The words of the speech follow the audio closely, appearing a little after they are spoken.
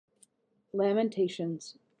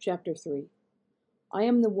Lamentations, chapter 3. I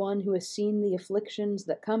am the one who has seen the afflictions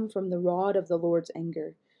that come from the rod of the Lord's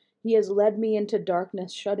anger. He has led me into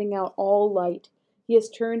darkness, shutting out all light. He has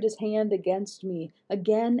turned his hand against me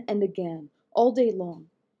again and again, all day long.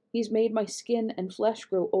 He has made my skin and flesh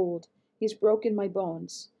grow old. He has broken my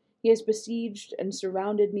bones. He has besieged and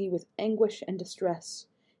surrounded me with anguish and distress.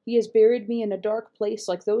 He has buried me in a dark place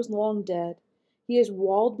like those long dead. He has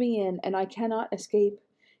walled me in, and I cannot escape.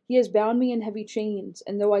 He has bound me in heavy chains,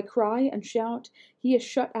 and though I cry and shout, he has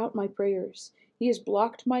shut out my prayers. He has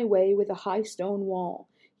blocked my way with a high stone wall.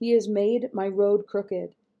 He has made my road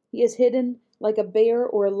crooked. He is hidden like a bear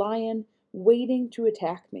or a lion, waiting to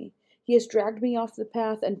attack me. He has dragged me off the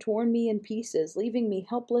path and torn me in pieces, leaving me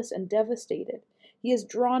helpless and devastated. He has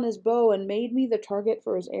drawn his bow and made me the target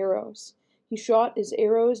for his arrows. He shot his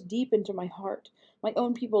arrows deep into my heart. My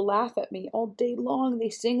own people laugh at me. All day long they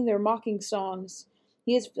sing their mocking songs.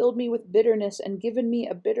 He has filled me with bitterness and given me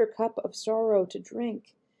a bitter cup of sorrow to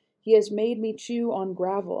drink. He has made me chew on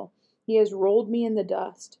gravel. He has rolled me in the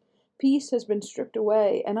dust. Peace has been stripped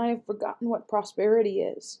away, and I have forgotten what prosperity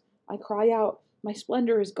is. I cry out, my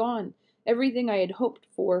splendor is gone. Everything I had hoped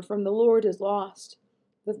for from the Lord is lost.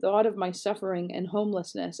 The thought of my suffering and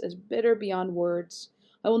homelessness is bitter beyond words.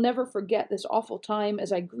 I will never forget this awful time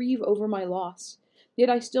as I grieve over my loss. Yet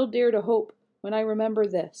I still dare to hope when I remember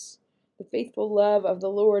this. The faithful love of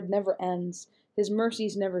the Lord never ends. His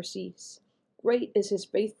mercies never cease. Great is his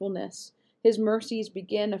faithfulness. His mercies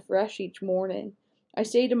begin afresh each morning. I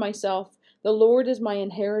say to myself, the Lord is my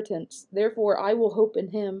inheritance, therefore I will hope in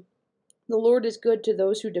him. The Lord is good to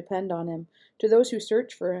those who depend on him, to those who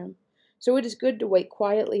search for him. So it is good to wait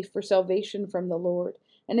quietly for salvation from the Lord,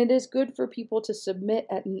 and it is good for people to submit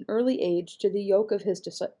at an early age to the yoke of his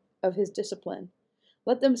discipline.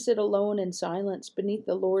 Let them sit alone in silence beneath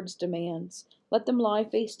the Lord's demands. Let them lie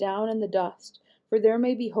face down in the dust, for there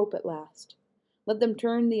may be hope at last. Let them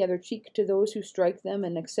turn the other cheek to those who strike them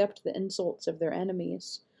and accept the insults of their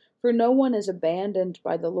enemies. For no one is abandoned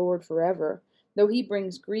by the Lord forever. Though he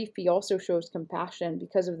brings grief, he also shows compassion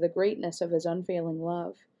because of the greatness of his unfailing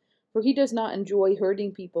love. For he does not enjoy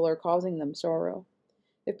hurting people or causing them sorrow.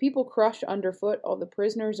 If people crush underfoot all the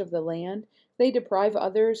prisoners of the land, if they deprive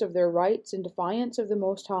others of their rights in defiance of the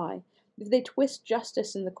Most High, if they twist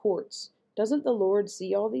justice in the courts, doesn't the Lord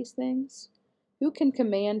see all these things? Who can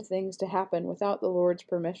command things to happen without the Lord's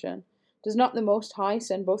permission? Does not the Most High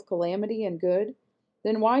send both calamity and good?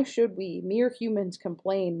 Then why should we, mere humans,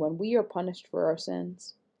 complain when we are punished for our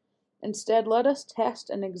sins? Instead, let us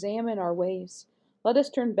test and examine our ways. Let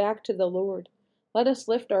us turn back to the Lord. Let us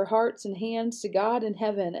lift our hearts and hands to God in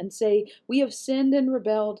heaven and say, we have sinned and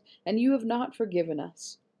rebelled, and you have not forgiven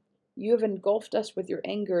us. You have engulfed us with your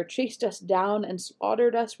anger, chased us down, and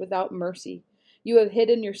slaughtered us without mercy. You have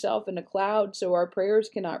hidden yourself in a cloud so our prayers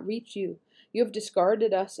cannot reach you. You have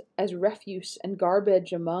discarded us as refuse and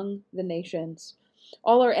garbage among the nations.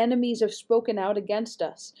 All our enemies have spoken out against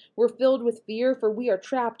us. We're filled with fear, for we are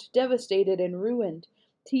trapped, devastated, and ruined.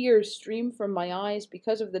 Tears stream from my eyes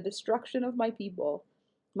because of the destruction of my people.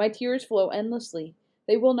 My tears flow endlessly.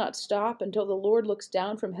 They will not stop until the Lord looks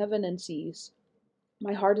down from heaven and sees.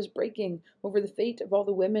 My heart is breaking over the fate of all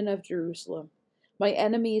the women of Jerusalem. My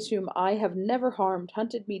enemies, whom I have never harmed,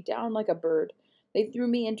 hunted me down like a bird. They threw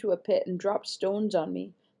me into a pit and dropped stones on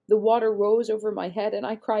me. The water rose over my head, and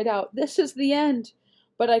I cried out, "This is the end!"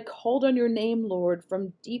 But I called on your name, Lord,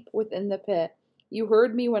 from deep within the pit. You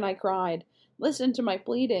heard me when I cried. Listen to my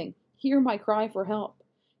pleading. Hear my cry for help.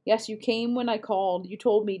 Yes, you came when I called. You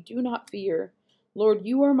told me, "Do not fear." Lord,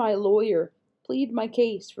 you are my lawyer. Plead my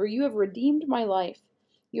case, for you have redeemed my life.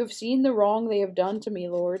 You have seen the wrong they have done to me,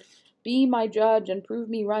 Lord. Be my judge and prove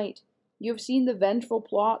me right. You have seen the vengeful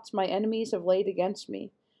plots my enemies have laid against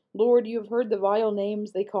me. Lord, you have heard the vile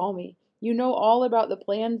names they call me. You know all about the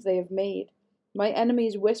plans they have made. My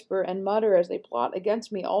enemies whisper and mutter as they plot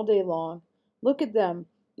against me all day long. Look at them.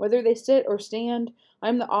 Whether they sit or stand, I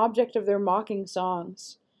am the object of their mocking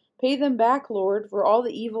songs. Pay them back, Lord, for all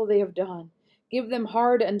the evil they have done. Give them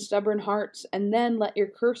hard and stubborn hearts, and then let your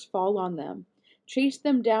curse fall on them. Chase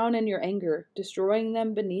them down in your anger, destroying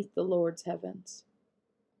them beneath the Lord's heavens.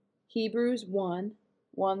 Hebrews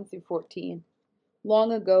 1:1-14.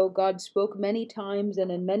 Long ago, God spoke many times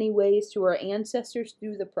and in many ways to our ancestors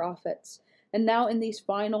through the prophets, and now in these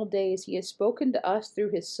final days he has spoken to us through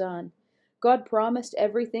his Son. God promised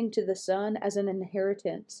everything to the Son as an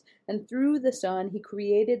inheritance, and through the Son he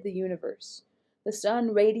created the universe. The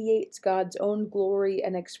Son radiates God's own glory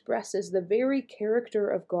and expresses the very character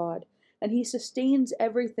of God, and he sustains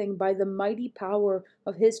everything by the mighty power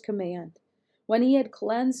of his command. When he had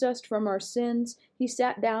cleansed us from our sins, he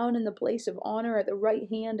sat down in the place of honor at the right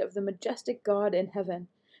hand of the majestic God in heaven.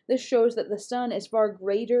 This shows that the Son is far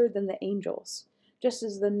greater than the angels, just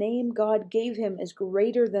as the name God gave him is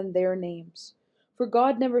greater than their names. For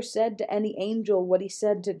God never said to any angel what he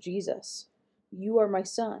said to Jesus: "You are my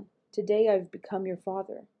Son. Today I've become your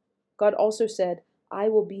Father." God also said, "I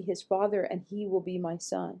will be his Father, and he will be my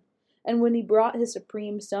Son." And when he brought his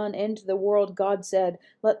supreme Son into the world, God said,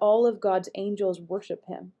 "Let all of God's angels worship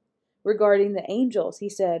him." Regarding the angels, he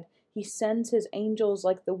said, "He sends his angels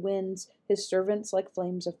like the winds, his servants like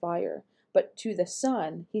flames of fire." But to the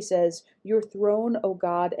Son, he says, "Your throne, O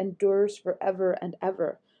God, endures forever and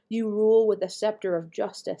ever. You rule with a scepter of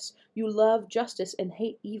justice. You love justice and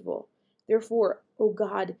hate evil. Therefore, O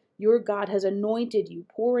God, your God has anointed you,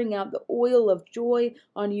 pouring out the oil of joy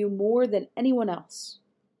on you more than anyone else."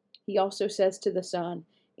 He also says to the Son,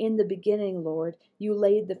 "In the beginning, Lord, you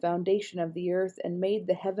laid the foundation of the earth and made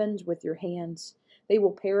the heavens with your hands. They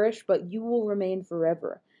will perish, but you will remain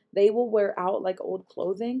forever. They will wear out like old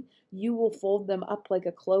clothing. You will fold them up like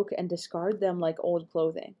a cloak and discard them like old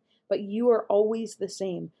clothing. But you are always the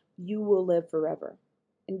same. You will live forever."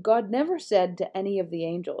 And God never said to any of the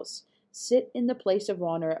angels, "Sit in the place of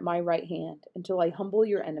honor at my right hand until I humble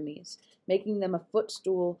your enemies, making them a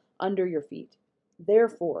footstool under your feet."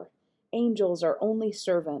 Therefore, angels are only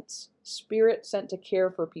servants, spirits sent to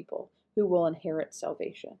care for people who will inherit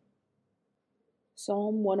salvation.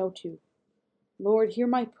 Psalm 102. Lord, hear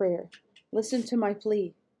my prayer. Listen to my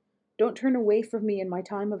plea. Don't turn away from me in my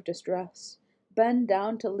time of distress. Bend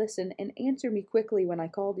down to listen and answer me quickly when I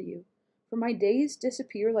call to you. For my days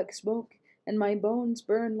disappear like smoke, and my bones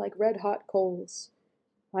burn like red-hot coals.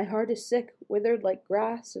 My heart is sick, withered like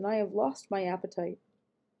grass, and I have lost my appetite.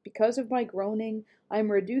 Because of my groaning, I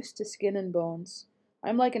am reduced to skin and bones. I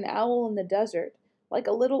am like an owl in the desert, like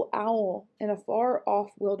a little owl in a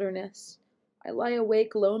far-off wilderness. I lie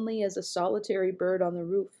awake lonely as a solitary bird on the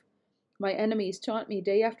roof. My enemies taunt me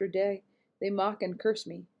day after day. They mock and curse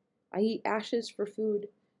me. I eat ashes for food.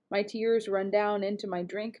 My tears run down into my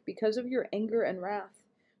drink because of your anger and wrath.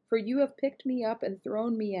 For you have picked me up and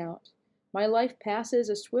thrown me out. My life passes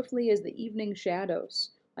as swiftly as the evening shadows.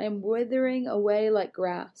 I am withering away like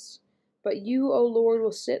grass. But you, O Lord,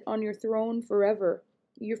 will sit on your throne forever.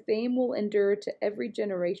 Your fame will endure to every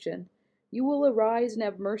generation. You will arise and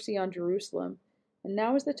have mercy on Jerusalem. And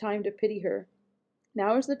now is the time to pity her.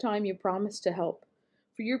 Now is the time you promised to help.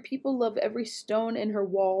 For your people love every stone in her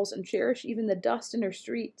walls and cherish even the dust in her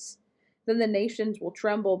streets. Then the nations will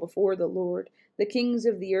tremble before the Lord. The kings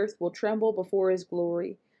of the earth will tremble before his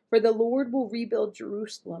glory. For the Lord will rebuild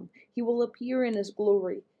Jerusalem. He will appear in his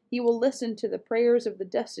glory. He will listen to the prayers of the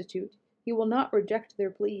destitute. He will not reject their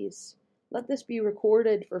pleas. Let this be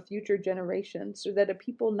recorded for future generations, so that a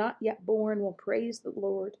people not yet born will praise the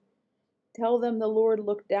Lord. Tell them the Lord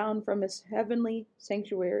looked down from his heavenly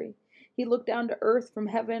sanctuary. He looked down to earth from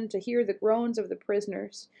heaven to hear the groans of the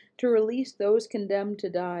prisoners, to release those condemned to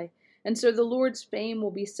die. And so the Lord's fame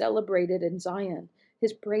will be celebrated in Zion,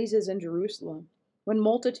 his praises in Jerusalem, when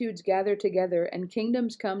multitudes gather together and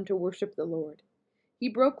kingdoms come to worship the Lord. He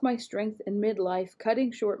broke my strength in midlife,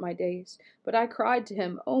 cutting short my days. But I cried to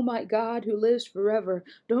him, "O my God, who lives forever,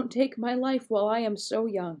 don't take my life while I am so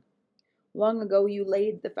young." Long ago you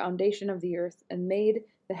laid the foundation of the earth and made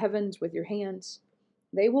the heavens with your hands.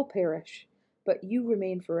 They will perish, but you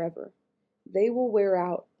remain forever. They will wear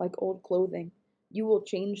out like old clothing. You will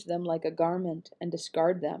change them like a garment and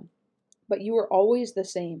discard them. But you are always the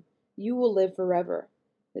same. You will live forever.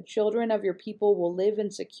 The children of your people will live in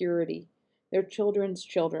security. Their children's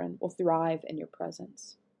children will thrive in your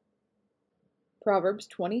presence. Proverbs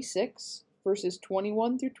 26, verses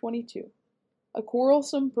 21 through 22. A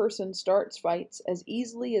quarrelsome person starts fights as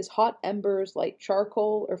easily as hot embers light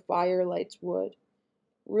charcoal or fire lights wood.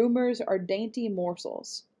 Rumors are dainty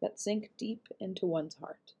morsels that sink deep into one's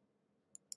heart.